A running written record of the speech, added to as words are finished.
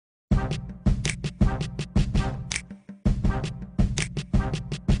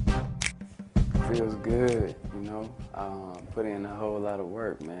feels good, you know. Put in a whole lot of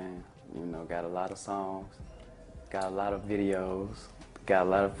work, man. You know, got a lot of songs, got a lot of videos, got a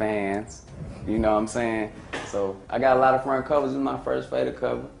lot of fans, you know what I'm saying? So I got a lot of front covers. This is my first Fader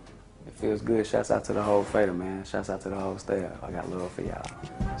cover. It feels good. Shouts out to the whole Fader, man. Shouts out to the whole staff. I got love for y'all.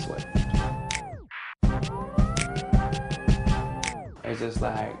 Sweat. It's just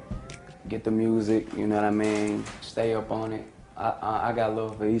like, get the music, you know what I mean? Stay up on it. I got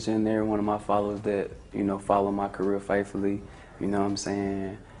love for each and every one of my followers that, you know, follow my career faithfully. You know what I'm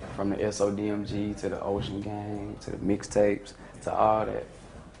saying? From the SODMG to the Ocean Gang to the mixtapes to all that.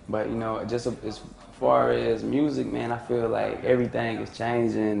 But, you know, just as far as music, man, I feel like everything is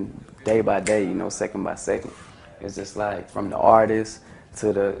changing day by day, you know, second by second. It's just like from the artists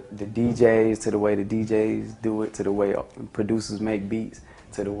to the DJs, to the way the DJs do it, to the way producers make beats,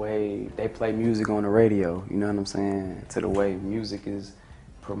 to the way they play music on the radio, you know what I'm saying? To the way music is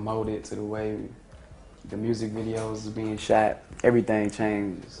promoted, to the way the music videos is being shot, everything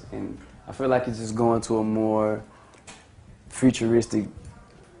changes. And I feel like it's just going to a more futuristic,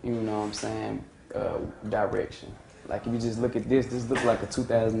 you know what I'm saying, direction. Like if you just look at this looks like a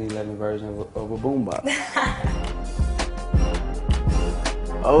 2011 version of a boombox.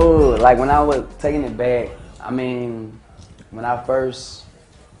 Oh, like when I was taking it back, I mean, when I first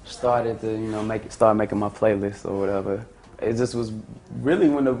started to, you know, start making my playlist or whatever, it just was really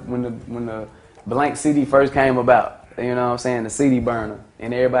when the blank CD first came about. You know what I'm saying? The CD burner,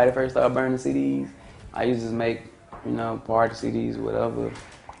 and everybody first started burning CDs. I used to just make, you know, party CDs, whatever.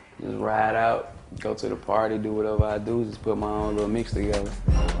 Just ride out, go to the party, do whatever I do. Just put my own little mix together.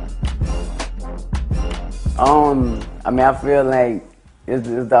 I mean, I feel like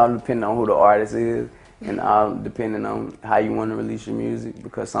it's all depending on who the artist is, and all depending on how you want to release your music.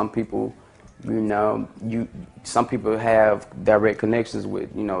 Because some people, you know, some people have direct connections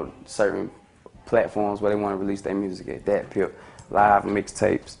with, you know, certain platforms where they want to release their music at. That Pip, live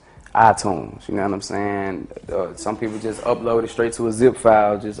mixtapes, iTunes. You know what I'm saying? Some people just upload it straight to a zip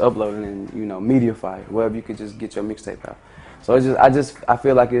file, just upload it in, you know, Mediafire, wherever you could just get your mixtape out. So I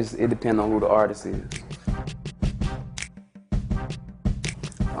feel like it depends on who the artist is.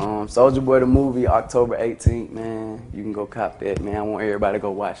 Soulja Boy the movie, October 18th, man. You can go cop that, man. I want everybody to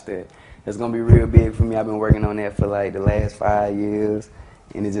go watch that. It's gonna be real big for me. I've been working on that for like the last 5 years,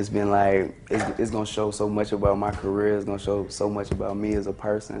 and it's just been like, it's gonna show so much about my career. It's gonna show so much about me as a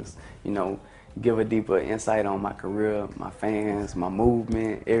person. You know, give a deeper insight on my career, my fans, my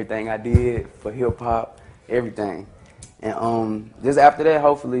movement, everything I did for hip hop, everything. And just after that,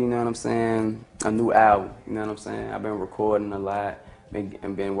 hopefully, you know what I'm saying, a new album. You know what I'm saying? I've been recording a lot.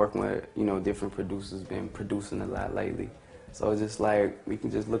 Been working with, you know, different producers, been producing a lot lately. So it's just like, we can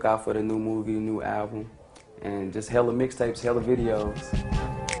just look out for the new movie, new album, and just hella mixtapes, hella videos.